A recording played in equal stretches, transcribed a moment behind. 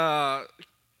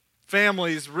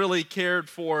families really cared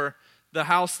for the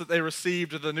house that they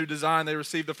received, or the new design they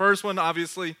received. The first one,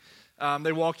 obviously,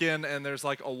 they walk in and there's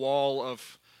like a wall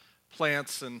of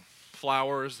plants and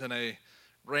flowers and a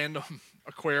random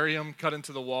aquarium cut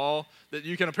into the wall that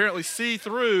you can apparently see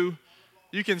through.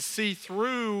 You can see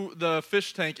through the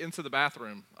fish tank into the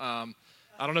bathroom. I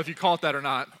don't know if you caught that or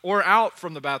not. Or out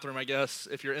from the bathroom, I guess,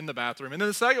 if you're in the bathroom. And then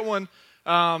the second one,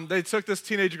 they took this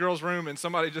teenage girl's room and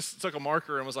somebody just took a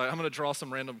marker and was like, I'm going to draw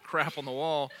some random crap on the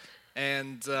wall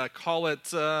and call it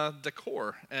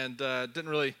decor. And didn't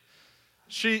really,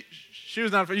 she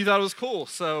was not, you thought it was cool.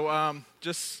 So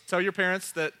just tell your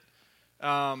parents that,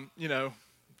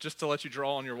 just to let you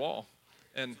draw on your wall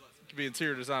and be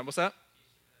interior design. What's that?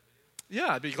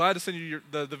 Yeah, I'd be glad to send you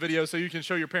the video so you can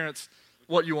show your parents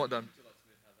what you want done.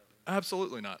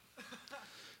 Absolutely not.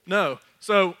 No.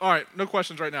 So, all right, no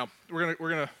questions right now. We're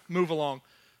gonna move along.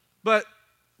 But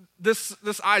this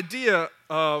idea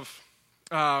of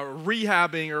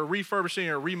rehabbing or refurbishing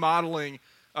or remodeling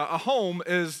a home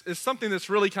is something that's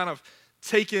really kind of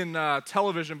taken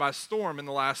television by storm in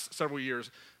the last several years.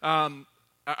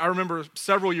 I remember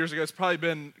several years ago, it's probably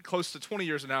been close to 20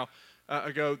 years now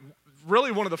ago,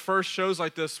 really one of the first shows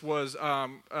like this was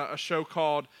a show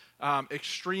called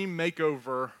Extreme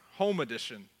Makeover Home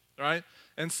Edition, right?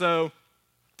 And so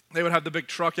they would have the big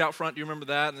truck out front. Do you remember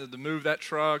that? And they'd move that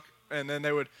truck, and then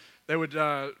they would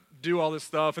do all this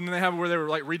stuff. And then they have where they were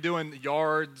like redoing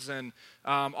yards and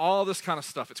all this kind of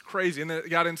stuff. It's crazy. And then it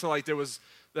got into like they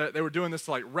were doing this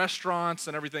to like restaurants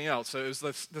and everything else. So it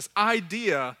was this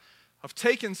idea of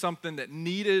taking something that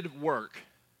needed work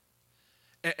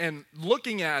and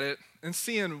looking at it and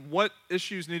seeing what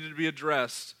issues needed to be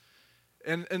addressed,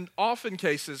 and often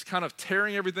cases kind of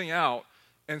tearing everything out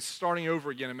and starting over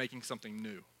again and making something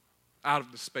new out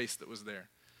of the space that was there.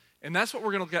 And that's what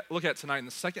we're going to look at tonight in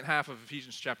the second half of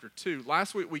Ephesians chapter 2.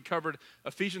 Last week we covered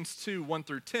Ephesians 2, 1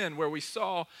 through 10, where we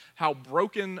saw how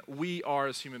broken we are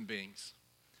as human beings,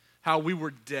 how we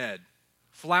were dead,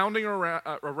 floundering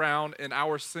around in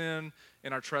our sin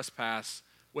and our trespass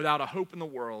without a hope in the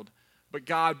world. But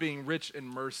God, being rich in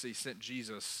mercy, sent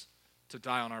Jesus to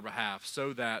die on our behalf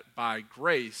so that by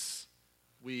grace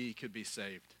we could be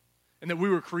saved. And that we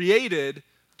were created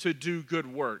to do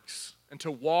good works and to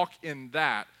walk in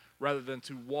that rather than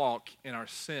to walk in our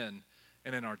sin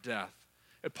and in our death.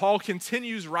 And Paul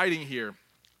continues writing here.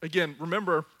 Again,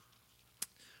 remember,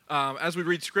 as we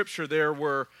read Scripture, there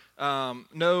were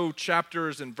no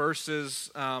chapters and verses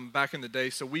back in the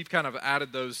day, so we've kind of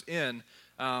added those in.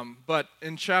 But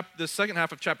in the second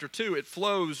half of chapter 2, it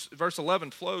flows, verse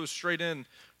 11 flows straight in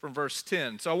from verse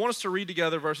 10. So I want us to read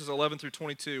together verses 11 through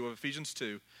 22 of Ephesians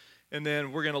 2, and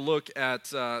then we're going to look at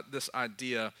this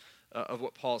idea of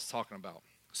what Paul is talking about.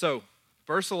 So,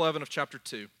 verse 11 of chapter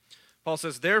 2, Paul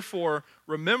says, "Therefore,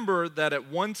 remember that at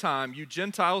one time you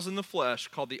Gentiles in the flesh,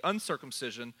 called the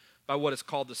uncircumcision by what is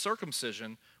called the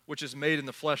circumcision, which is made in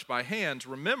the flesh by hands,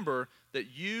 remember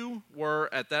that you were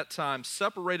at that time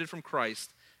separated from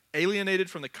Christ, alienated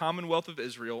from the commonwealth of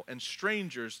Israel, and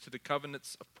strangers to the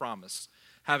covenants of promise,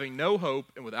 having no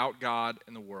hope and without God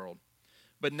in the world.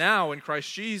 But now in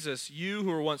Christ Jesus, you who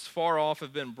were once far off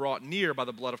have been brought near by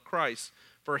the blood of Christ,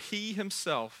 for he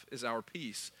himself is our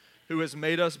peace, who has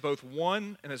made us both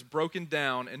one and has broken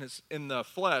down in the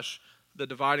flesh the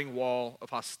dividing wall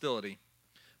of hostility,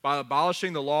 by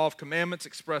abolishing the law of commandments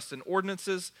expressed in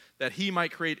ordinances, that he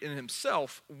might create in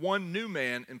himself one new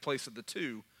man in place of the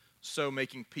two, so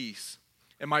making peace,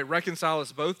 and might reconcile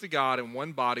us both to God in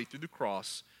one body through the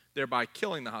cross, thereby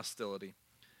killing the hostility.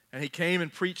 And he came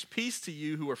and preached peace to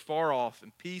you who are far off,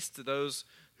 and peace to those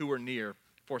who are near.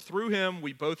 For through him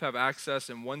we both have access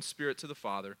in one spirit to the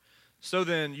Father. So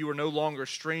then you are no longer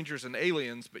strangers and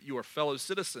aliens, but you are fellow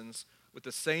citizens with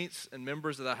the saints and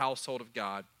members of the household of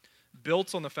God,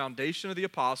 built on the foundation of the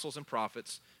apostles and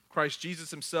prophets, Christ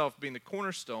Jesus himself being the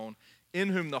cornerstone, in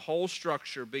whom the whole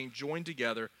structure, being joined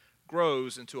together,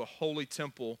 grows into a holy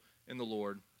temple in the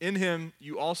Lord. In him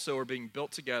you also are being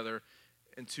built together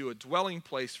into a dwelling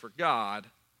place for God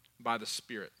by the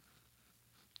Spirit."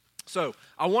 So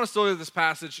I want us to look at this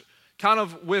passage kind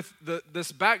of with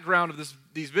this background of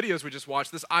these videos we just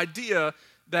watched, this idea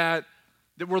that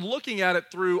we're looking at it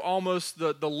through almost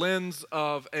the lens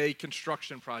of a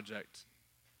construction project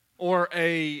or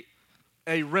a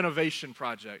renovation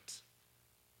project.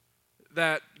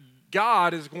 That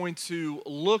God is going to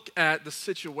look at the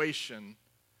situation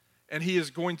and he is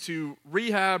going to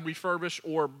rehab, refurbish,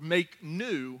 or make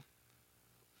new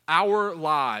our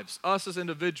lives, us as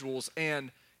individuals,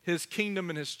 and his kingdom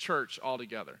and his church all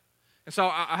together. And so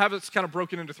I have it kind of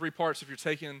broken into three parts if you're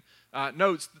taking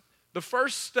notes. The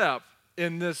first step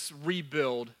in this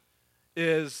rebuild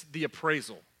is the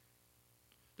appraisal.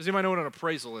 Does anybody know what an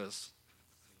appraisal is?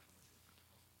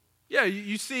 Yeah,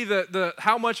 you see the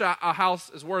how much a house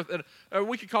is worth. And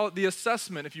we could call it the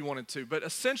assessment if you wanted to. But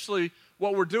essentially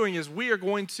what we're doing is we are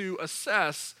going to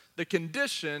assess the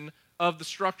condition of the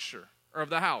structure or of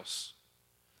the house.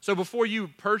 So before you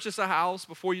purchase a house,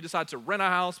 before you decide to rent a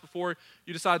house, before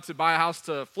you decide to buy a house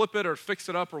to flip it or fix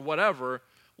it up or whatever,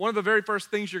 one of the very first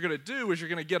things you're going to do is you're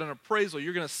going to get an appraisal.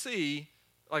 You're going to see,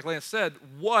 like Lance said,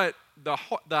 what the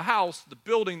house, the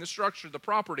building, the structure, the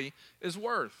property is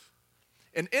worth.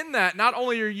 And in that, not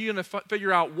only are you going to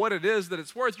figure out what it is that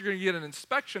it's worth, you're going to get an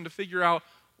inspection to figure out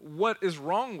what is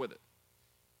wrong with it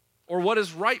or what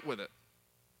is right with it,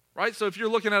 right? So if you're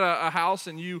looking at a house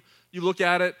and you look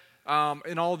at it,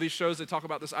 in all of these shows, they talk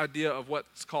about this idea of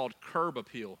what's called curb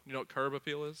appeal. You know what curb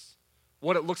appeal is?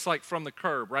 What it looks like from the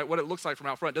curb, right? What it looks like from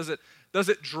out front. Does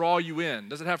it draw you in?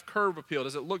 Does it have curb appeal?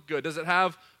 Does it look good? Does it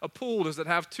have a pool? Does it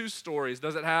have 2 stories?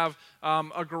 Does it have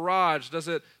a garage? Does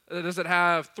it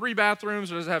have 3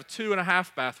 bathrooms or does it have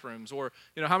 2.5 bathrooms? Or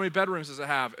how many bedrooms does it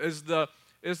have? Is the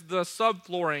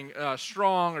subflooring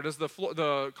strong, or does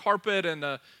the carpet and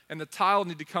the tile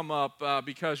need to come up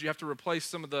because you have to replace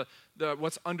some of the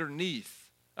what's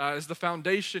underneath? Is the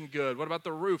foundation good? What about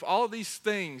the roof? All of these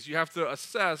things you have to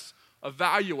assess,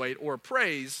 evaluate, or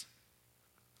appraise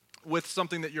with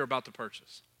something that you're about to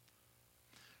purchase.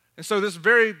 And so this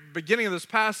very beginning of this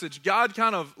passage, God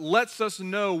kind of lets us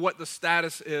know what the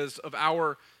status is of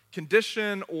our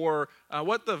condition or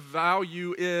what the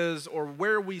value is or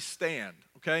where we stand,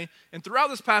 okay? And throughout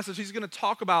this passage, he's going to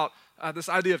talk about this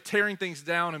idea of tearing things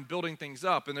down and building things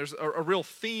up. And there's a real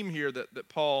theme here that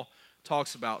Paul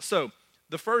talks about. So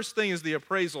the first thing is the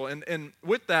appraisal. And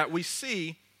with that, we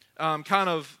see kind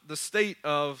of the state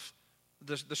of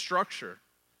the structure.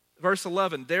 Verse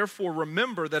 11, therefore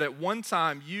remember that at one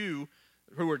time you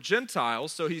who were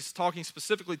Gentiles, so he's talking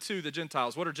specifically to the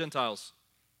Gentiles. What are Gentiles?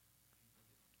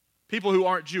 People who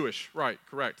aren't Jewish. Right,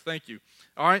 correct. Thank you.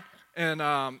 All right, and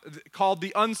called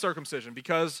the uncircumcision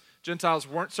because Gentiles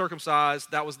weren't circumcised.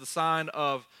 That was the sign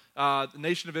of the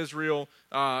nation of Israel.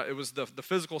 It was the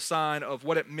physical sign of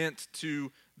what it meant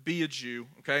to be a Jew,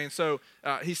 okay? And so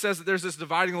he says that there's this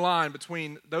dividing line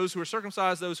between those who are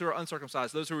circumcised, those who are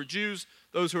uncircumcised, those who are Jews,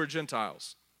 those who are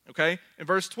Gentiles, okay? In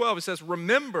verse 12, it says,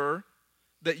 remember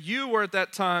that you were at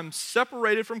that time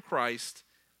separated from Christ,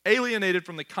 alienated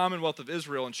from the commonwealth of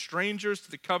Israel, and strangers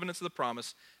to the covenants of the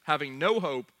promise, having no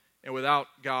hope and without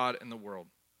God in the world.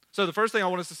 So the first thing I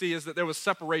want us to see is that there was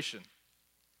separation.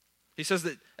 He says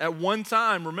that at one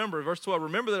time, remember, verse 12,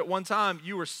 remember that at one time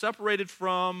you were separated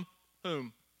from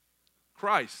whom?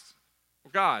 Christ,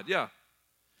 or God, yeah.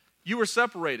 You were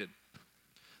separated.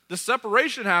 The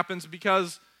separation happens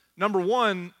because, number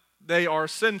one, they are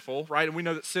sinful, right? And we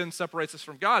know that sin separates us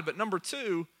from God. But number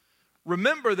two,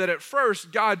 remember that at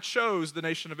first, God chose the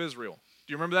nation of Israel.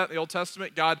 Do you remember that in the Old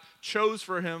Testament? God chose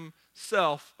for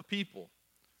himself a people.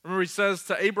 Remember, he says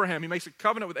to Abraham, he makes a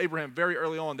covenant with Abraham very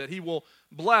early on that he will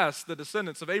bless the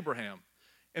descendants of Abraham.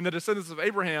 And the descendants of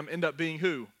Abraham end up being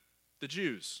who? The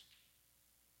Jews.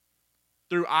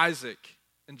 Through Isaac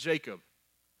and Jacob.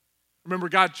 Remember,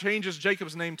 God changes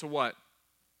Jacob's name to what?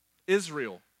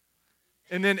 Israel.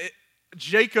 And then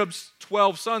Jacob's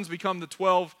 12 sons become the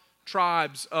 12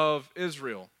 tribes of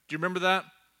Israel. Do you remember that?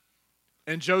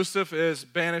 And Joseph is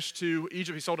banished to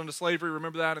Egypt. He's sold into slavery.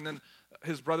 Remember that? And then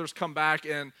his brothers come back,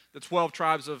 and the 12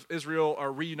 tribes of Israel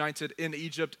are reunited in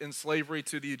Egypt in slavery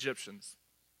to the Egyptians.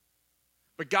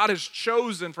 But God has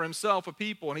chosen for himself a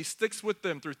people, and he sticks with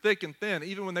them through thick and thin,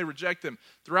 even when they reject him.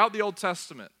 Throughout the Old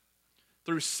Testament,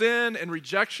 through sin and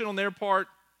rejection on their part,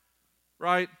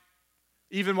 right?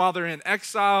 Even while they're in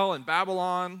exile in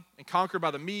Babylon and conquered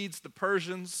by the Medes, the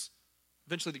Persians,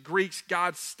 eventually the Greeks,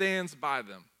 God stands by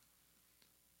them.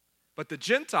 But the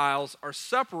Gentiles are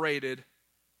separated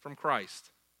from Christ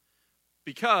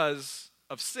because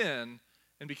of sin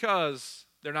and because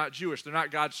they're not Jewish. They're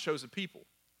not God's chosen people.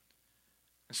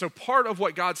 And so part of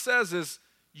what God says is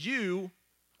you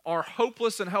are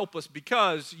hopeless and helpless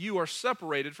because you are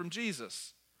separated from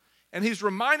Jesus. And he's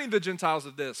reminding the Gentiles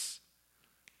of this.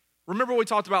 Remember what we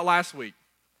talked about last week?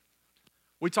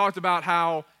 We talked about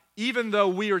how even though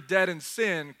we are dead in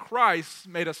sin, Christ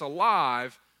made us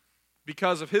alive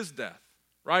because of his death,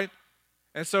 right?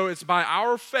 And so it's by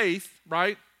our faith,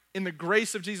 right, in the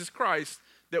grace of Jesus Christ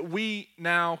that we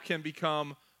now can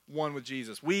become one with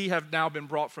Jesus. We have now been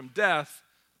brought from death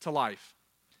to life.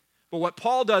 But what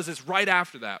Paul does is right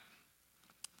after that,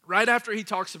 right after he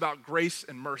talks about grace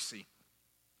and mercy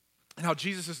and how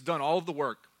Jesus has done all of the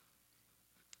work,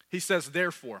 he says,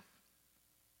 therefore,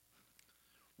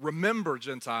 remember,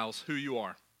 Gentiles, who you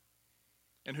are.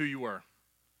 and who you were.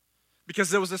 Because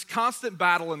there was this constant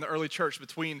battle in the early church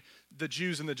between the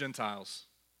Jews and the Gentiles.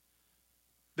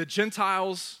 The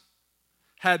Gentiles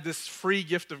had this free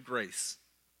gift of grace.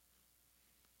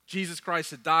 Jesus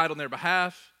Christ had died on their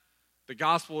behalf. The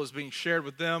gospel is being shared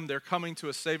with them. They're coming to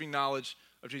a saving knowledge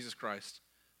of Jesus Christ.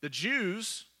 The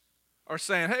Jews are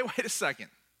saying, hey, wait a second.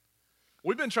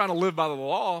 We've been trying to live by the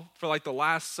law for like the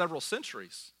last several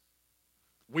centuries.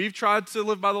 We've tried to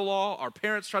live by the law. Our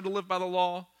parents tried to live by the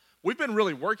law. We've been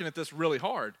really working at this really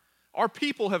hard. Our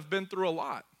people have been through a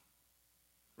lot.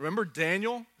 Remember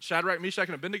Daniel, Shadrach, Meshach,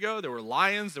 and Abednego? There were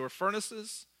lions, there were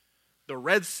furnaces. The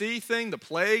Red Sea thing, the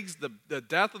plagues, the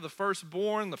death of the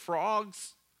firstborn, the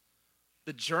frogs,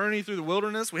 the journey through the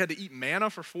wilderness. We had to eat manna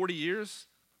for 40 years.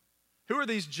 Who are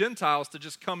these Gentiles to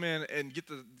just come in and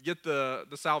get the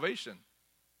salvation?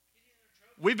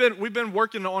 We've been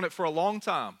working on it for a long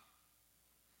time.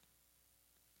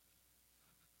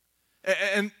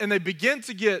 And they begin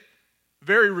to get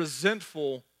very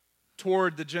resentful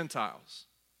toward the Gentiles.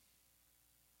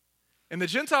 And the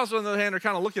Gentiles, on the other hand, are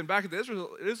kind of looking back at the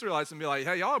Israelites and be like,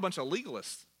 hey, y'all are a bunch of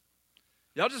legalists.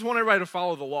 Y'all just want everybody to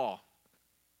follow the law.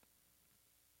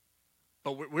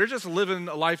 But we're just living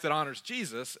a life that honors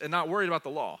Jesus and not worried about the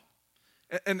law.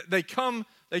 And they come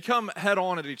head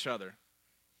on at each other.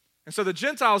 And so the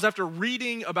Gentiles, after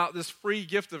reading about this free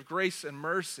gift of grace and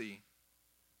mercy,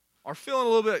 are feeling a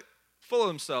little bit full of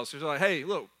themselves. So they're like, hey,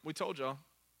 look, we told y'all,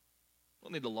 we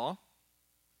don't need the law.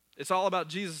 It's all about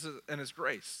Jesus and his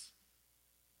grace.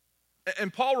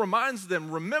 And Paul reminds them,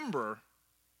 remember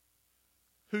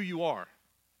who you are.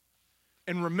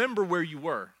 And remember where you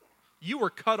were. You were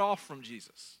cut off from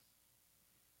Jesus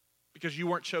because you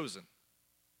weren't chosen.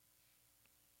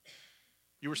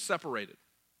 You were separated.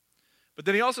 But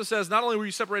then he also says, not only were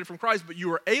you separated from Christ, but you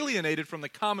were alienated from the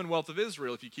commonwealth of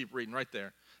Israel, if you keep reading right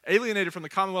there. Alienated from the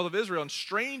commonwealth of Israel and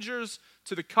strangers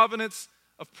to the covenants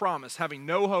of promise, having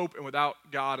no hope and without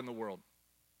God in the world.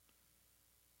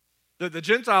 The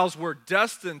Gentiles were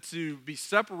destined to be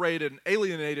separated and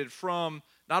alienated from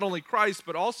not only Christ,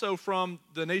 but also from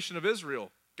the nation of Israel,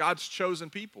 God's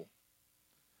chosen people.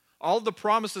 All of the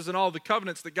promises and all of the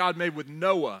covenants that God made with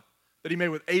Noah, that he made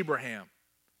with Abraham,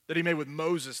 that he made with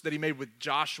Moses, that he made with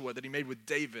Joshua, that he made with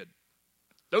David,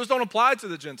 those don't apply to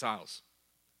the Gentiles.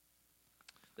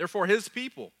 Therefore, his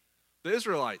people, the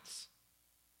Israelites.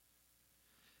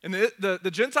 And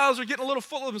the Gentiles are getting a little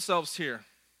full of themselves here.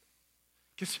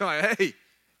 Because you're like, hey,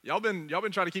 y'all been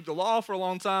trying to keep the law for a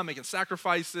long time, making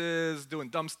sacrifices, doing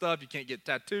dumb stuff. You can't get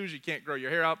tattoos. You can't grow your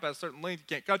hair out past a certain length.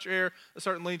 You can't cut your hair a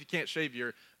certain length. You can't shave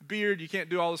your beard. You can't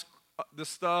do all this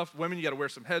stuff. Women, you got to wear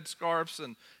some headscarves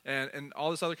and all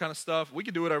this other kind of stuff. We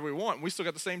can do whatever we want. And we still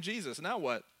got the same Jesus. Now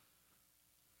what?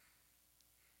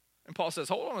 And Paul says,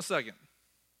 hold on a second.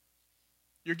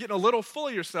 You're getting a little full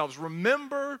of yourselves.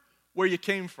 Remember where you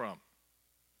came from.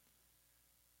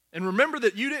 And remember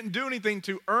that you didn't do anything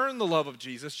to earn the love of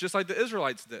Jesus, just like the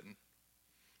Israelites didn't.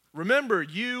 Remember,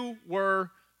 you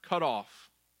were cut off,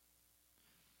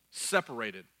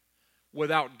 separated,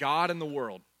 without God in the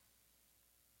world.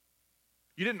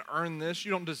 You didn't earn this.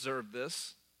 You don't deserve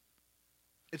this.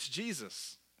 It's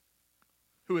Jesus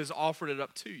who has offered it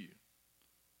up to you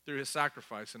through his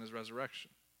sacrifice and his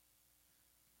resurrection.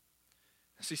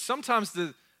 See, sometimes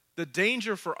the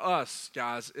danger for us,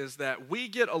 guys, is that we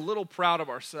get a little proud of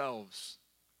ourselves,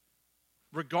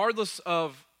 regardless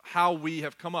of how we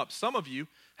have come up. Some of you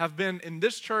have been in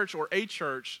this church or a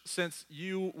church since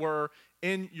you were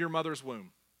in your mother's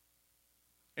womb.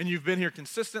 And you've been here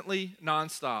consistently,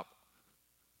 nonstop,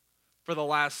 for the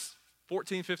last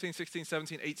 14, 15, 16,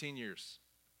 17, 18 years.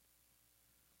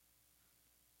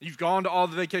 You've gone to all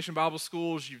the vacation Bible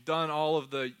schools. You've done all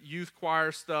of the youth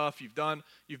choir stuff.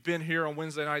 You've been here on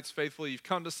Wednesday nights faithfully. You've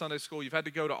come to Sunday school. You've had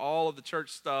to go to all of the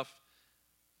church stuff.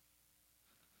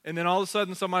 And then all of a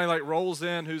sudden somebody like rolls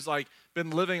in who's like been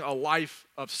living a life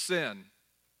of sin.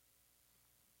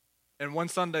 And one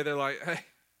Sunday they're like, hey,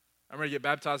 I'm ready to get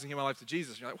baptized and give my life to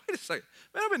Jesus. And you're like, wait a second.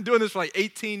 Man, I've been doing this for like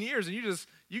 18 years and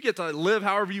you get to live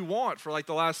however you want for like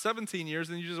the last 17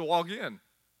 years and you just walk in.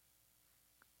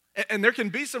 And there can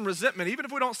be some resentment, even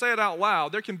if we don't say it out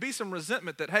loud, there can be some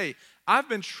resentment that, hey, I've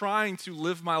been trying to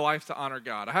live my life to honor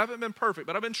God. I haven't been perfect,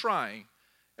 but I've been trying.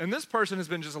 And this person has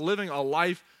been just living a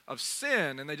life of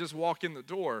sin, and they just walk in the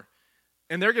door,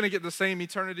 and they're going to get the same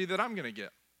eternity that I'm going to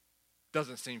get.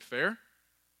 Doesn't seem fair.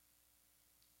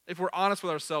 If we're honest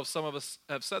with ourselves, some of us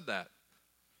have said that.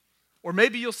 Or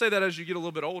maybe you'll say that as you get a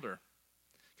little bit older.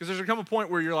 Because there's going to come a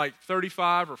point where you're like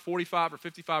 35 or 45 or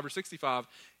 55 or 65,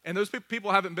 and those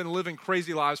people haven't been living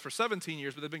crazy lives for 17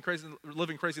 years, but they've been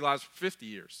living crazy lives for 50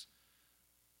 years.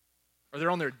 or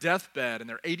they're on their deathbed and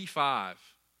they're 85,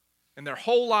 and their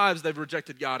whole lives they've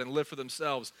rejected God and lived for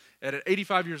themselves. And at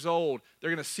 85 years old, they're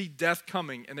going to see death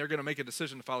coming, and they're going to make a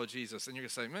decision to follow Jesus. And you're going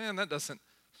to say, man, that doesn't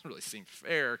really seem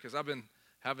fair, because I've been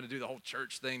having to do the whole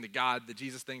church thing, the God, the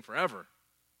Jesus thing forever.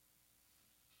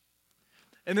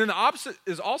 And then the opposite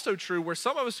is also true, where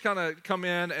some of us kind of come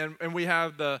in and we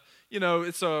have the,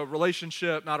 it's a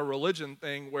relationship, not a religion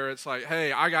thing, where it's like,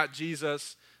 hey, I got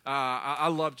Jesus, I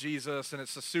love Jesus, and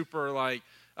it's a super like,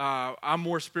 I'm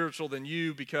more spiritual than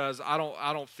you because I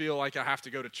don't feel like I have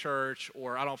to go to church,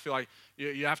 or I don't feel like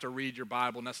you have to read your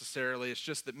Bible necessarily. It's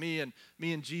just that me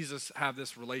and Jesus have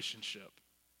this relationship.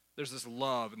 There's this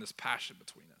love and this passion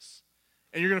between us.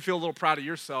 And you're going to feel a little proud of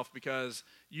yourself because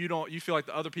you feel like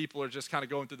the other people are just kind of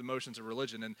going through the motions of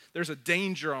religion. And there's a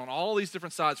danger on all these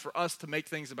different sides for us to make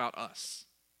things about us.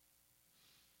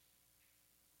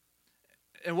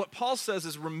 And what Paul says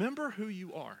is, remember who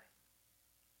you are.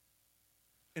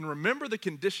 And remember the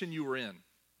condition you were in.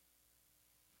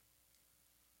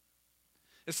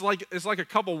 It's like a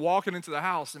couple walking into the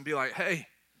house and be like, hey,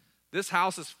 this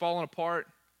house is falling apart.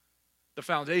 The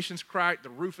foundation's cracked, the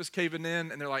roof is caving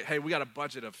in, and they're like, hey, we got a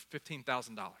budget of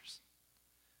 $15,000.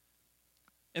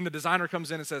 And the designer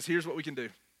comes in and says, here's what we can do.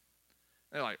 And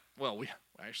they're like, well, we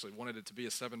actually wanted it to be a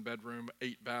 7-bedroom,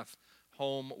 8-bath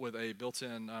home with a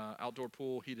built-in outdoor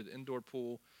pool, heated indoor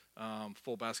pool,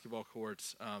 full basketball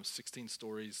courts, 16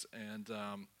 stories, and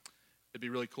it'd be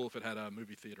really cool if it had a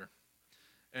movie theater.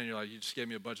 And you're like, you just gave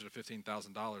me a budget of $15,000.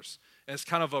 And it's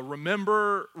kind of a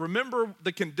remember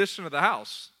the condition of the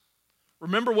house.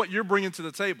 Remember what you're bringing to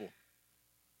the table.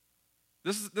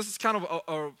 This is kind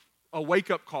of a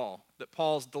wake-up call that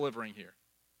Paul's delivering here.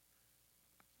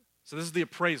 So this is the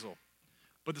appraisal.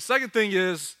 But the second thing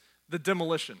is the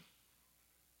demolition.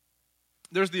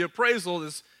 There's the appraisal,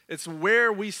 it's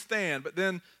where we stand, but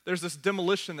then there's this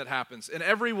demolition that happens. In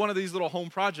every one of these little home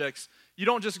projects, you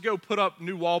don't just go put up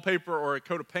new wallpaper or a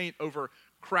coat of paint over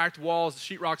cracked walls, the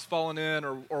sheetrock's falling in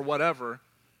or whatever.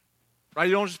 Right?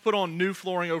 You don't just put on new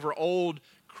flooring over old,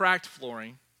 cracked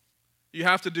flooring. You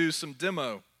have to do some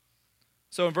demo.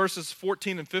 So in verses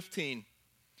 14 and 15, it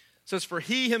says, for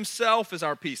he himself is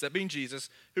our peace, that being Jesus,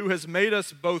 who has made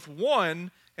us both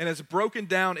one and has broken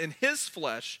down in his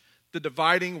flesh the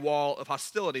dividing wall of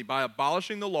hostility by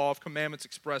abolishing the law of commandments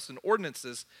expressed in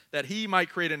ordinances, that he might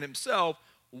create in himself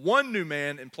one new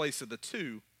man in place of the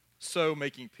two, so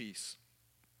making peace.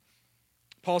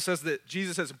 Paul says that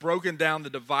Jesus has broken down the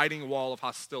dividing wall of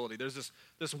hostility. There's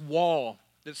this wall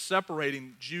that's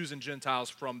separating Jews and Gentiles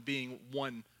from being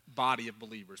one body of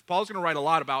believers. Paul's going to write a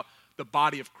lot about the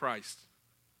body of Christ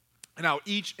and how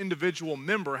each individual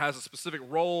member has a specific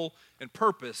role and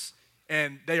purpose,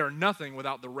 and they are nothing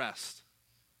without the rest.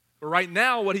 But right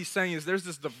now, what he's saying is there's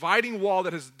this dividing wall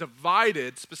that has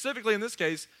divided, specifically in this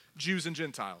case, Jews and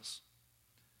Gentiles.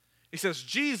 He says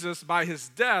Jesus, by his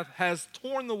death, has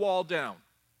torn the wall down.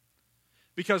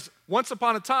 Because once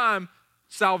upon a time,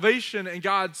 salvation and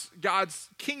God's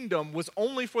kingdom was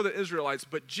only for the Israelites,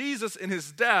 but Jesus in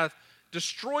his death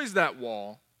destroys that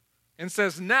wall and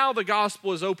says now the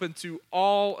gospel is open to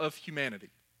all of humanity,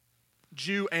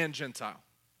 Jew and Gentile.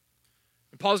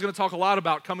 And Paul's going to talk a lot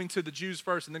about coming to the Jews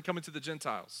first and then coming to the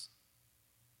Gentiles.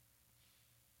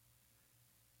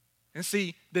 And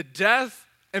see, the death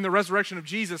and the resurrection of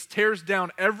Jesus tears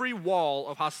down every wall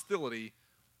of hostility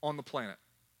on the planet.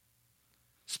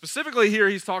 Specifically here,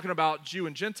 he's talking about Jew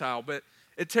and Gentile, but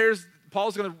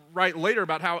Paul's going to write later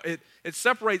about how it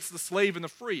separates the slave and the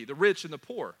free, the rich and the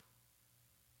poor.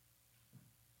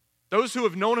 Those who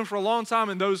have known him for a long time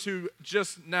and those who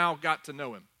just now got to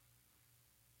know him.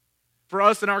 For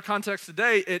us, in our context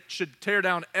today, it should tear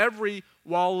down every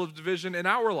wall of division in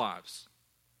our lives.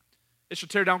 It should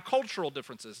tear down cultural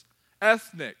differences,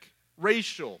 ethnic,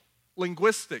 racial,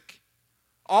 linguistic.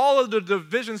 All of the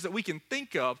divisions that we can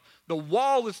think of, the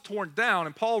wall is torn down.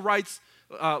 And Paul writes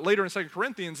later in 2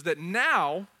 Corinthians that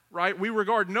now, right, we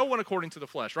regard no one according to the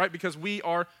flesh, right? Because we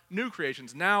are new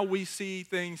creations. Now we see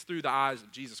things through the eyes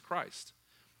of Jesus Christ.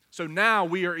 So now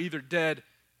we are either dead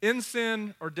in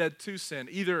sin or dead to sin.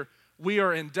 Either we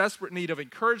are in desperate need of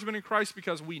encouragement in Christ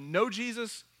because we know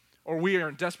Jesus, or we are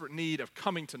in desperate need of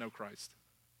coming to know Christ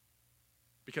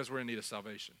because we're in need of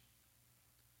salvation.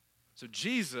 So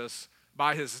Jesus,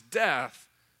 by his death,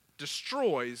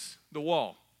 destroys the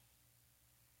wall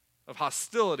of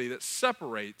hostility that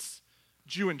separates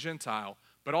Jew and Gentile,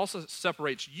 but also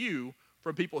separates you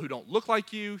from people who don't look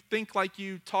like you, think like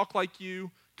you, talk like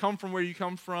you, come from where you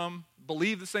come from,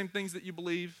 believe the same things that you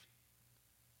believe.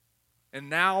 And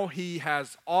now he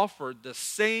has offered the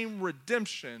same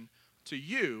redemption to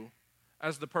you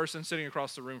as the person sitting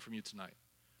across the room from you tonight,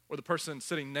 or the person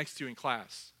sitting next to you in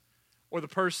class, or the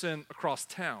person across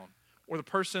town, or the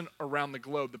person around the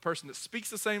globe, the person that speaks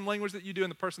the same language that you do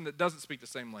and the person that doesn't speak the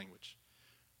same language.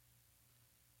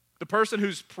 The person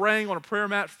who's praying on a prayer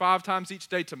mat 5 times each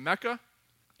day to Mecca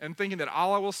and thinking that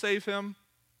Allah will save him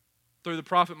through the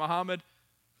Prophet Muhammad,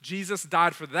 Jesus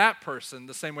died for that person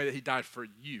the same way that he died for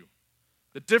you.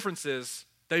 The difference is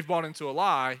they've bought into a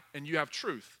lie and you have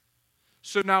truth.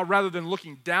 So now rather than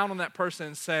looking down on that person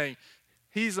and saying,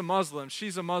 he's a Muslim,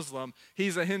 she's a Muslim,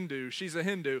 he's a Hindu, she's a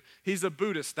Hindu, he's a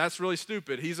Buddhist, that's really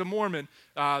stupid, he's a Mormon,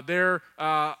 they're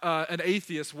an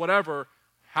atheist, whatever,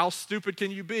 how stupid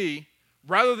can you be?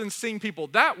 Rather than seeing people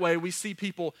that way, we see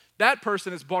people, that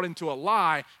person is bought into a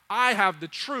lie. I have the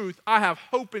truth, I have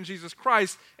hope in Jesus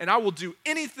Christ, and I will do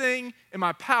anything in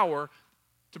my power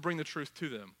to bring the truth to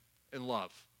them in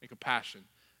love and compassion,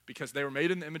 because they were made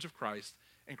in the image of Christ,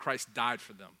 and Christ died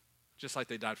for them, just like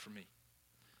they died for me.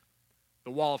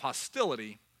 The wall of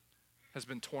hostility has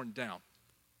been torn down.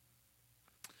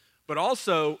 But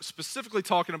also, specifically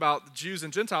talking about the Jews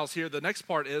and Gentiles here, the next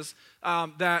part is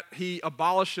that he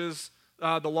abolishes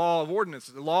the law of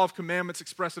ordinances, the law of commandments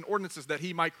expressed in ordinances, that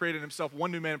he might create in himself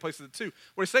one new man in place of the two.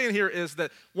 What he's saying here is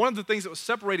that one of the things that was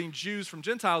separating Jews from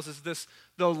Gentiles is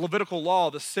the Levitical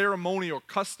law, the ceremonial,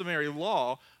 customary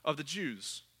law of the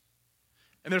Jews.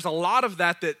 And there's a lot of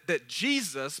that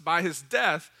Jesus, by his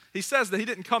death, he says that he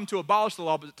didn't come to abolish the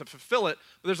law, but to fulfill it.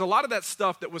 But there's a lot of that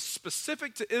stuff that was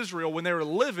specific to Israel when they were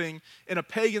living in a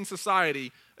pagan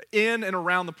society in and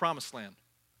around the Promised Land.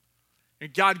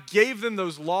 And God gave them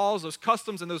those laws, those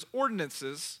customs, and those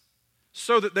ordinances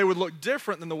so that they would look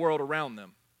different than the world around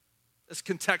them. It's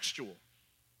contextual.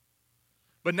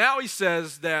 But now he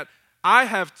says that I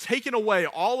have taken away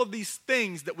all of these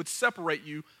things that would separate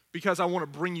you because I want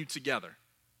to bring you together.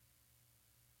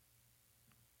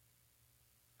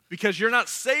 Because you're not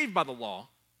saved by the law.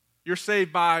 You're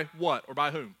saved by what or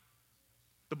by whom?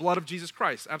 The blood of Jesus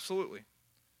Christ, absolutely.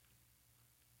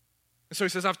 And so he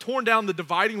says, I've torn down the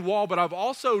dividing wall, but I've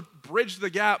also bridged the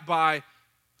gap by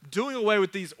doing away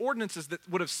with these ordinances that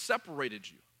would have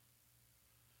separated you.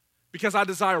 Because I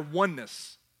desire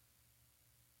oneness.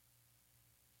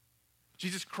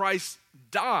 Jesus Christ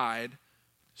died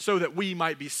so that we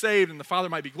might be saved and the Father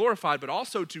might be glorified, but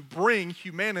also to bring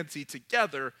humanity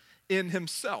together in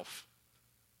himself.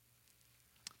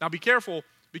 Now be careful,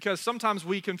 because sometimes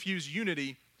we confuse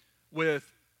unity with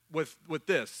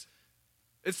this.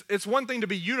 It's one thing to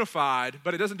be unified,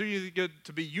 but it doesn't do you good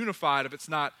to be unified if it's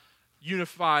not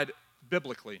unified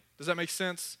biblically. Does that make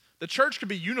sense? The church can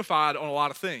be unified on a lot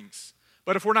of things,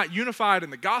 but if we're not unified in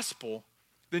the gospel,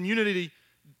 then unity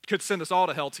could send us all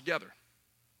to hell together.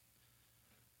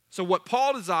 So what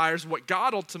Paul desires, what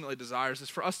God ultimately desires, is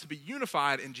for us to be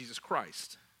unified in Jesus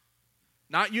Christ.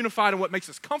 Not unified in what makes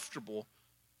us comfortable,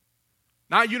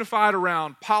 not unified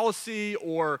around policy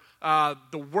or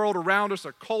the world around us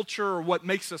or culture or what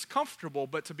makes us comfortable,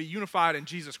 but to be unified in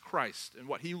Jesus Christ and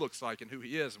what he looks like and who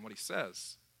he is and what he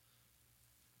says.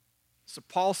 So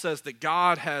Paul says that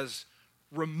God has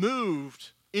removed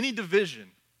any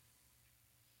division.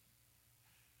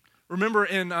 Remember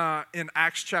in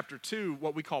Acts chapter 2,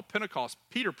 what we call Pentecost,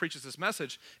 Peter preaches this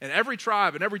message, and every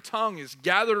tribe and every tongue is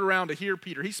gathered around to hear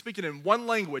Peter. He's speaking in one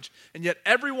language, and yet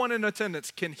everyone in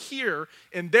attendance can hear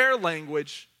in their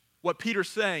language what Peter's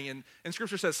saying. And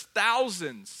Scripture says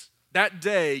thousands that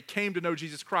day came to know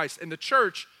Jesus Christ, and the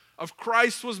church of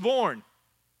Christ was born.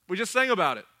 We just sang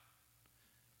about it.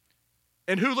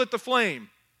 And who lit the flame?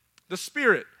 The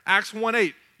Spirit. Acts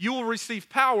 1:8. You will receive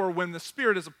power when the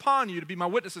Spirit is upon you to be my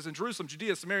witnesses in Jerusalem,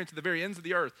 Judea, Samaria, and to the very ends of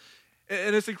the earth.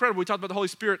 And it's incredible. We talked about the Holy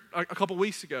Spirit a couple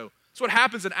weeks ago. That's what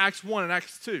happens in Acts 1 and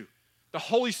Acts 2. The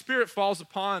Holy Spirit falls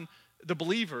upon the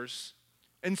believers,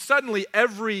 and suddenly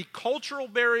every cultural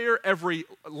barrier, every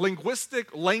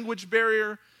linguistic language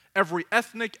barrier, every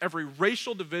ethnic, every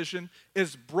racial division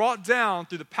is brought down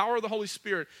through the power of the Holy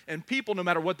Spirit, and people, no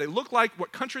matter what they look like,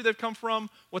 what country they've come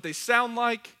from, what they sound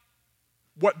like,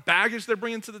 what baggage they're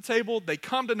bringing to the table, they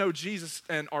come to know Jesus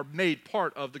and are made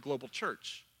part of the global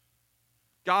church.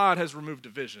 God has removed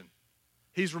division.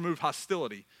 He's removed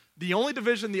hostility. The only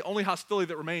division, the only hostility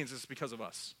that remains is because of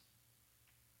us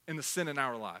and the sin in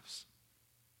our lives.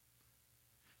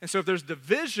 And so if there's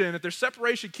division, if there's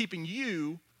separation keeping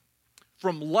you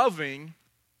from loving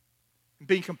and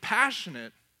being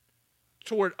compassionate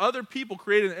toward other people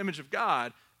created in the image of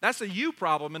God, that's a you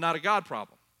problem and not a God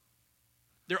problem.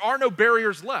 There are no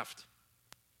barriers left.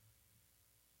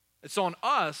 It's on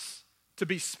us to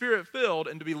be Spirit-filled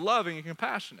and to be loving and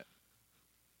compassionate.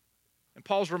 And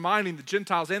Paul's reminding the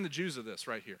Gentiles and the Jews of this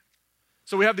right here.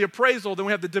 So we have the appraisal, then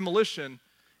we have the demolition,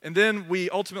 And then we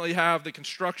ultimately have the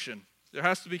construction. There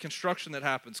has to be construction that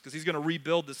happens because he's going to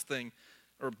rebuild this thing,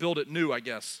 or build it new, I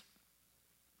guess.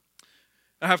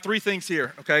 I have three things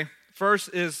here, okay?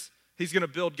 First is he's going to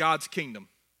build God's kingdom,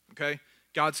 okay?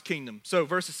 God's kingdom. So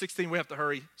verses 16, we have to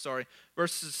hurry, sorry.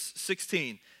 Verses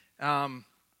 16,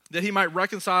 that he might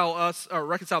reconcile us, or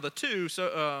reconcile the two,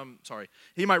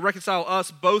 he might reconcile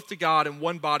us both to God in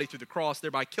one body through the cross,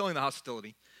 thereby killing the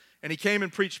hostility. And he came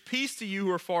and preached peace to you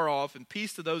who are far off and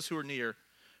peace to those who are near.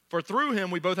 For through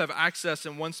him we both have access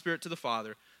in one spirit to the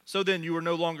Father. So then you are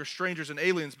no longer strangers and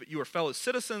aliens, but you are fellow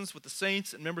citizens with the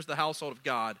saints and members of the household of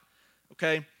God.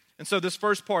 Okay? And so this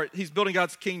first part, he's building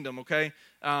God's kingdom, okay?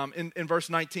 In verse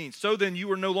 19. So then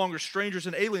you are no longer strangers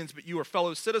and aliens, but you are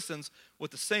fellow citizens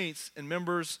with the saints and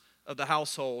members of the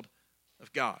household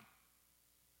of God.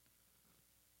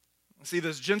 See,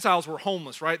 those Gentiles were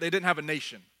homeless, right? They didn't have a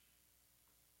nation.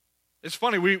 It's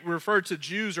funny, we refer to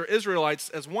Jews or Israelites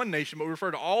as one nation, but we refer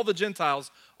to all the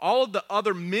Gentiles, all of the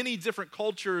other many different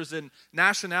cultures and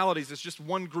nationalities as just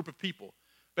one group of people.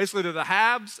 Basically, they're the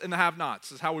haves and the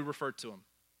have-nots is how we refer to them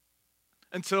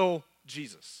until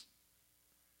Jesus.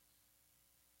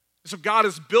 So God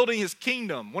is building his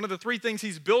kingdom. One of the three things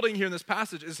he's building here in this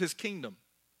passage is his kingdom.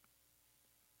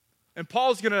 And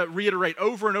Paul's going to reiterate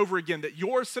over and over again that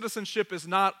your citizenship is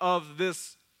not of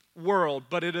this world,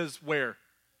 but it is where?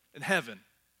 In heaven.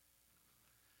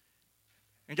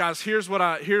 And guys, here's what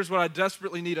I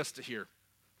desperately need us to hear.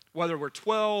 Whether we're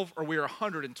 12 or we are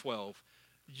 112,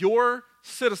 your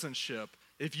citizenship,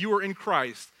 if you are in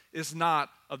Christ, is not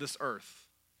of this earth.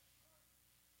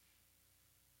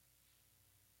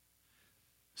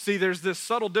 See, there's this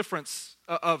subtle difference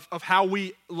of how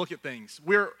we look at things.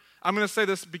 I'm going to say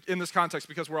this in this context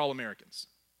because we're all Americans.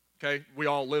 Okay? We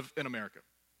all live in America.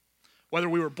 Whether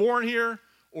we were born here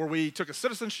or we took a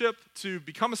citizenship to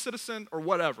become a citizen or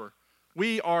whatever,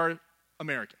 we are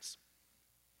Americans.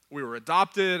 We were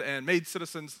adopted and made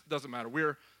citizens, doesn't matter.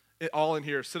 We're all in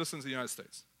here, citizens of the United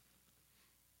States.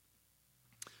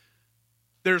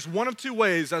 There's one of two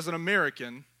ways as an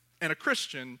American and a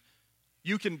Christian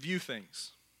you can view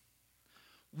things.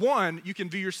 One, you can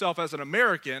view yourself as an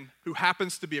American who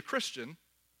happens to be a Christian,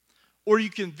 or you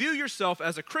can view yourself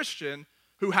as a Christian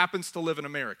who happens to live in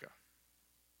America.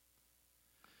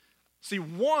 See,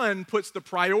 one puts the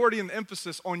priority and the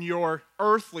emphasis on your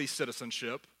earthly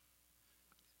citizenship,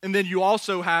 and then you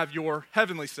also have your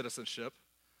heavenly citizenship.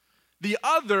 The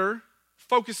other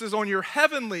focuses on your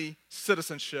heavenly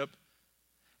citizenship,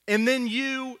 and then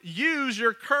you use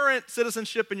your current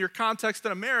citizenship in your context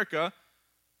in America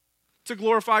to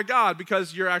glorify God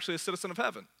because you're actually a citizen of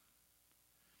heaven.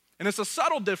 And it's a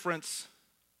subtle difference,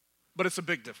 but it's a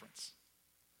big difference.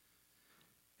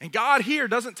 And God here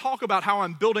doesn't talk about how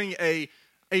I'm building a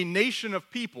nation of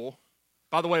people.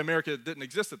 By the way, America didn't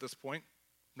exist at this point,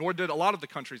 nor did a lot of the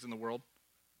countries in the world.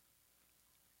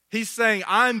 He's saying,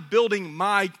 I'm building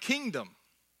my kingdom,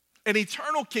 an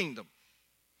eternal kingdom.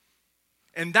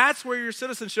 And that's where your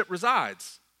citizenship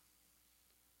resides.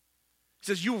 He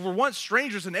says, you were once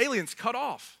strangers and aliens cut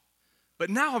off,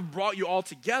 but now I've brought you all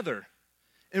together.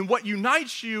 And what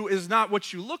unites you is not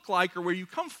what you look like or where you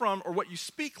come from or what you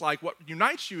speak like. What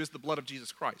unites you is the blood of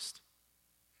Jesus Christ.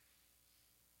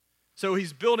 So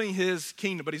he's building his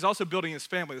kingdom, but he's also building his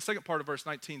family. The second part of verse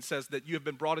 19 says that you have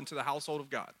been brought into the household of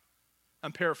God.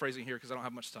 I'm paraphrasing here because I don't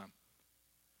have much time.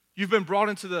 You've been brought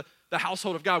into the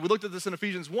household of God. We looked at this in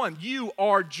Ephesians 1. You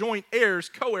are joint heirs,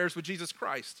 co-heirs with Jesus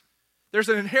Christ. There's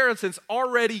an inheritance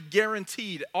already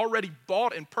guaranteed, already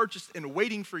bought and purchased and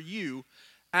waiting for you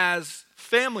as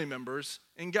family members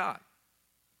in God.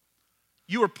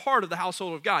 You are part of the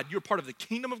household of God. You're part of the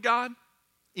kingdom of God,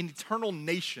 an eternal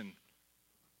nation.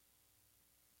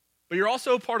 But you're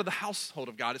also part of the household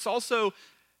of God. It's also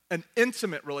an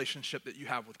intimate relationship that you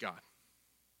have with God.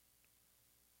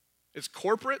 It's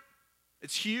corporate,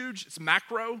 it's huge, it's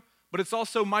macro, but it's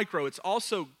also micro. It's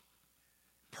also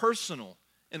personal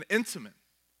and intimate.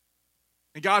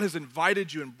 And God has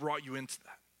invited you and brought you into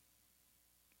that.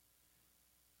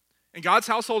 And God's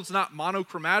household is not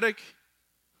monochromatic.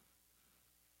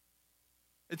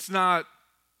 It's not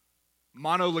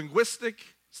monolinguistic.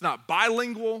 It's not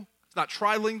bilingual. It's not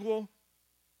trilingual.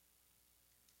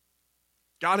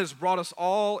 God has brought us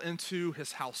all into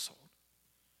his household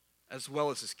as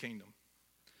well as his kingdom.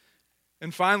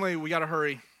 And finally, we got to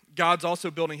hurry. God's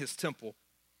also building his temple.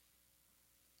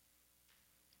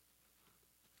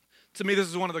 To me, this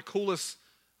is one of the coolest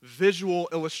visual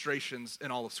illustrations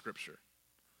in all of Scripture.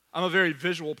 I'm a very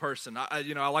visual person.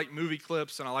 I like movie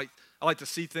clips and I like to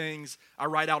see things. I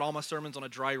write out all my sermons on a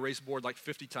dry erase board like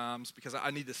 50 times because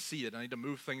I need to see it. I need to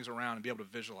move things around and be able to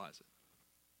visualize it.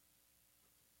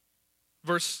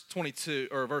 verse 22,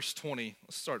 or verse 20.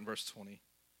 Let's start in verse 20.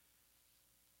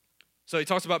 So he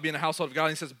talks about being a household of God,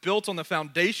 and he says, built on the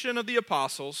foundation of the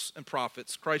apostles and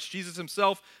prophets, Christ Jesus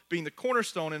himself being the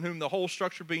cornerstone, in whom the whole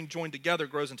structure being joined together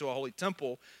grows into a holy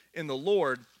temple in the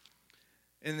Lord.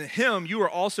 In him you are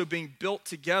also being built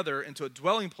together into a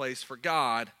dwelling place for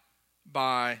God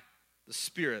by the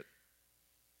Spirit.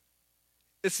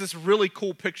 It's this really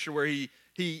cool picture where he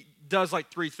does like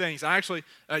three things. I actually,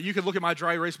 you could look at my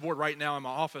dry erase board right now in my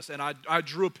office, and I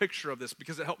drew a picture of this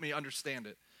because it helped me understand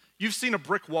it. You've seen a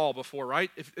brick wall before,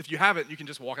 right? If you haven't, you can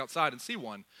just walk outside and see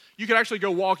one. You can actually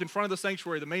go walk in front of the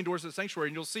sanctuary, the main doors of the sanctuary,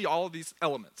 and you'll see all of these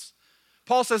elements.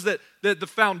 Paul says that the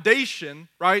foundation,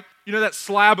 right? You know that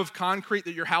slab of concrete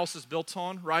that your house is built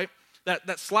on, right?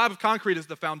 That slab of concrete is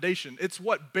the foundation. It's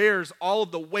what bears all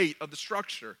of the weight of the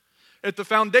structure. If the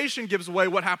foundation gives way,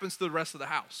 what happens to the rest of the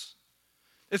house?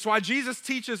 It's why Jesus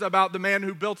teaches about the man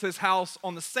who built his house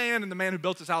on the sand and the man who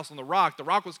built his house on the rock. The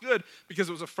rock was good because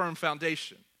it was a firm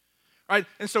foundation, right?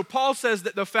 And so Paul says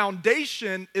that the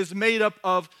foundation is made up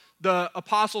of the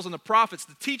apostles and the prophets,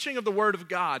 the teaching of the word of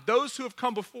God, those who have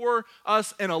come before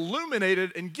us and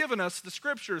illuminated and given us the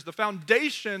scriptures. The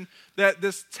foundation that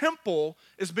this temple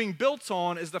is being built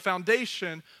on is the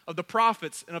foundation of the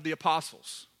prophets and of the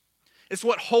apostles. It's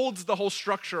what holds the whole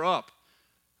structure up.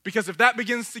 Because if that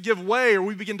begins to give way, or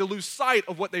we begin to lose sight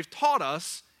of what they've taught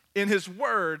us in his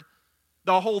word,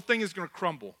 the whole thing is going to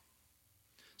crumble.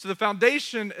 So the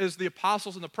foundation is the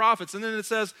apostles and the prophets. And then it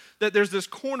says that there's this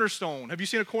cornerstone. Have you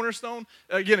seen a cornerstone?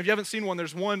 Again, if you haven't seen one,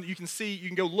 there's one you can see. You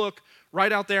can go look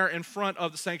right out there in front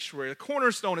of the sanctuary. The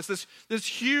cornerstone is this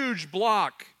huge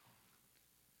block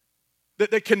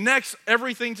that connects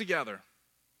everything together.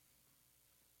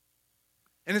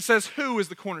 And it says, who is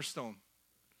the cornerstone?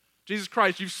 Jesus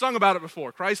Christ. You've sung about it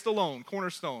before. Christ alone,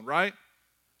 cornerstone, right?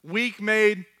 Weak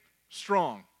made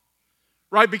strong.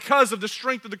 Right? Because of the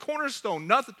strength of the cornerstone.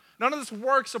 None of this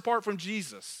works apart from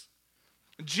Jesus.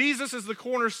 Jesus is the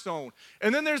cornerstone.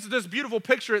 And then there's this beautiful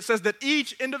picture. It says that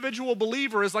each individual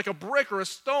believer is like a brick or a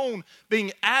stone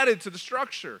being added to the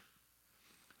structure.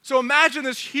 So imagine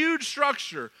this huge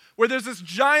structure where there's this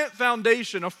giant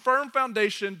foundation, a firm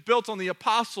foundation built on the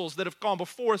apostles that have gone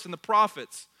before us and the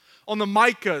prophets, on the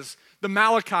Micahs, the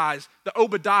Malachis, the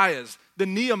Obadiahs, the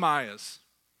Nehemiahs,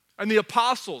 and the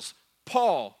apostles,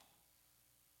 Paul,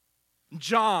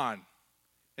 John,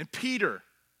 and Peter.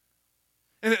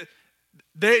 And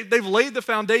they've laid the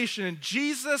foundation, and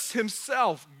Jesus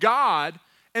himself, God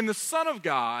and the Son of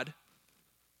God,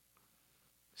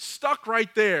 stuck right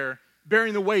there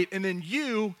bearing the weight. And then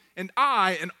you and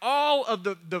I and all of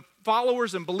the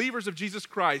followers and believers of Jesus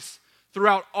Christ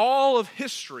throughout all of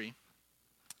history,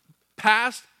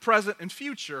 past, present, and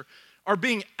future, are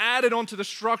being added onto the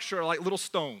structure like little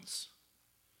stones.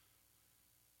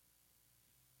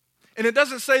 And it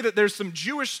doesn't say that there's some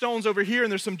Jewish stones over here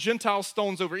and there's some Gentile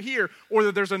stones over here, or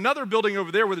that there's another building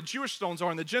over there where the Jewish stones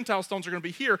are and the Gentile stones are going to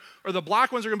be here, or the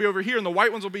black ones are going to be over here and the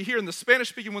white ones will be here and the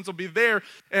Spanish-speaking ones will be there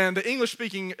and the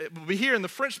English-speaking will be here and the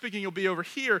French-speaking will be over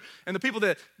here, and the people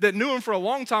that knew him for a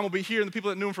long time will be here and the people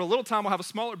that knew him for a little time will have a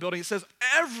smaller building. It says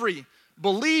every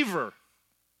believer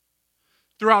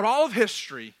throughout all of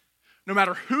history, no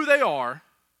matter who they are,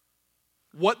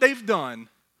 what they've done,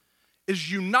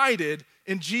 is united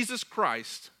in Jesus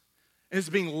Christ and is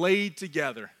being laid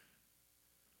together,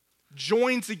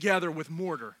 joined together with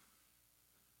mortar,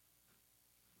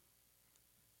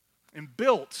 and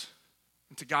built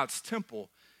into God's temple.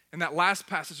 And that last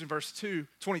passage in verse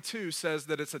 22 says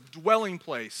that it's a dwelling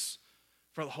place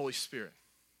for the Holy Spirit.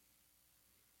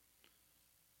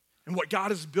 And what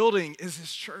God is building is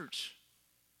his church.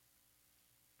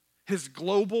 His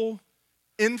global,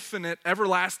 infinite,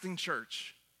 everlasting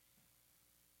church.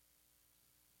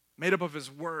 Made up of his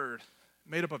word,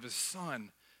 made up of his son,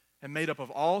 and made up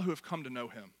of all who have come to know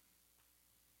him.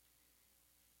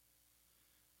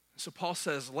 So Paul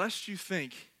says, lest you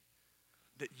think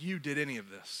that you did any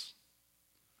of this.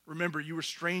 Remember, you were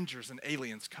strangers and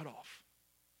aliens cut off,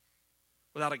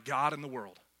 without a God in the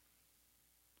world.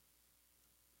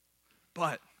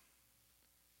 But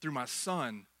through my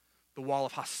son, the wall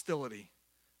of hostility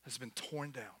has been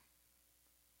torn down.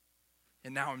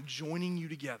 And now I'm joining you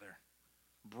together,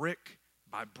 brick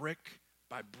by brick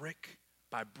by brick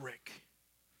by brick,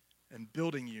 and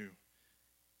building you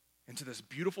into this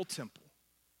beautiful temple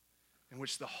in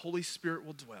which the Holy Spirit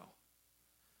will dwell,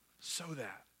 so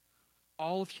that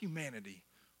all of humanity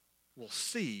will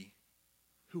see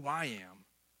who I am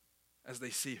as they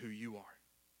see who you are.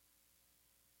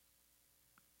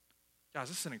 Guys,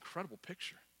 this is an incredible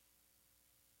picture.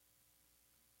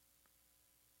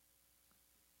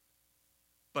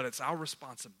 But it's our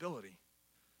responsibility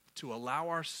to allow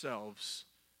ourselves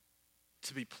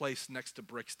to be placed next to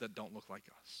bricks that don't look like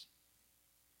us,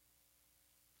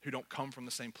 who don't come from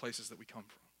the same places that we come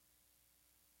from.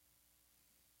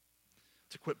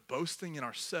 To quit boasting in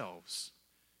ourselves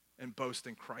and boast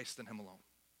in Christ and Him alone.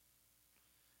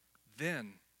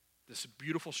 Then this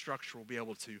beautiful structure will be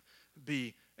able to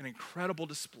be an incredible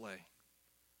display,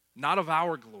 not of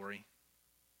our glory,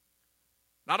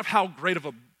 not of how great of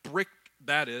a brick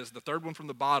that is, the third one from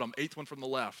the bottom, eighth one from the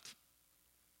left,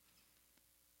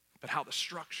 but how the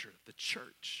structure, the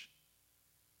church,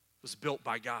 was built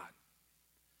by God.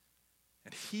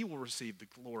 And He will receive the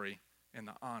glory and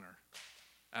the honor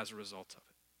as a result of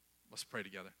it. Let's pray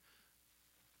together.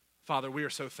 Father, we are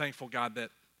so thankful, God,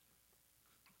 that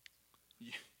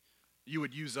you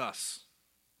would use us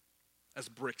as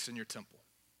bricks in your temple.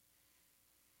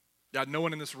 God, no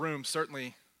one in this room,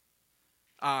 certainly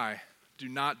I, do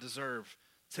not deserve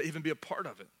to even be a part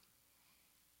of it.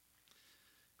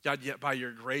 God, yet by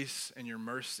your grace and your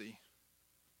mercy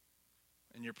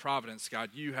and your providence,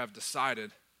 God, you have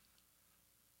decided,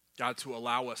 God, to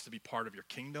allow us to be part of your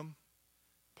kingdom,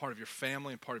 part of your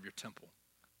family, and part of your temple.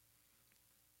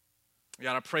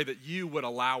 God, I pray that you would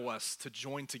allow us to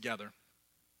join together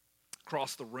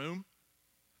across the room,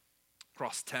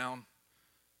 across town,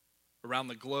 around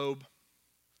the globe,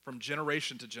 from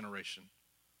generation to generation.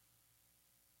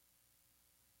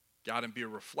 God, and be a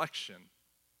reflection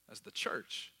as the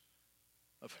church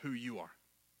of who you are.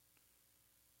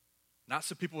 Not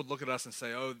so people would look at us and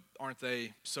say, oh, aren't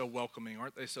they so welcoming?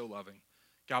 Aren't they so loving?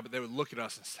 God, but they would look at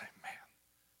us and say, man,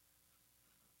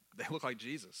 they look like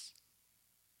Jesus.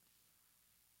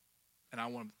 And I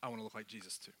want to look like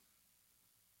Jesus too.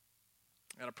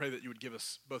 And I pray that you would give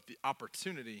us both the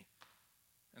opportunity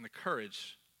and the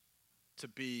courage to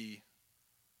be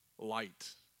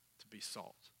light, to be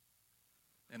salt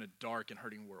in a dark and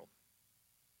hurting world.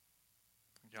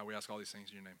 God, we ask all these things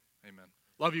in your name. Amen.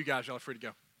 Love you guys. Y'all are free to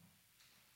go.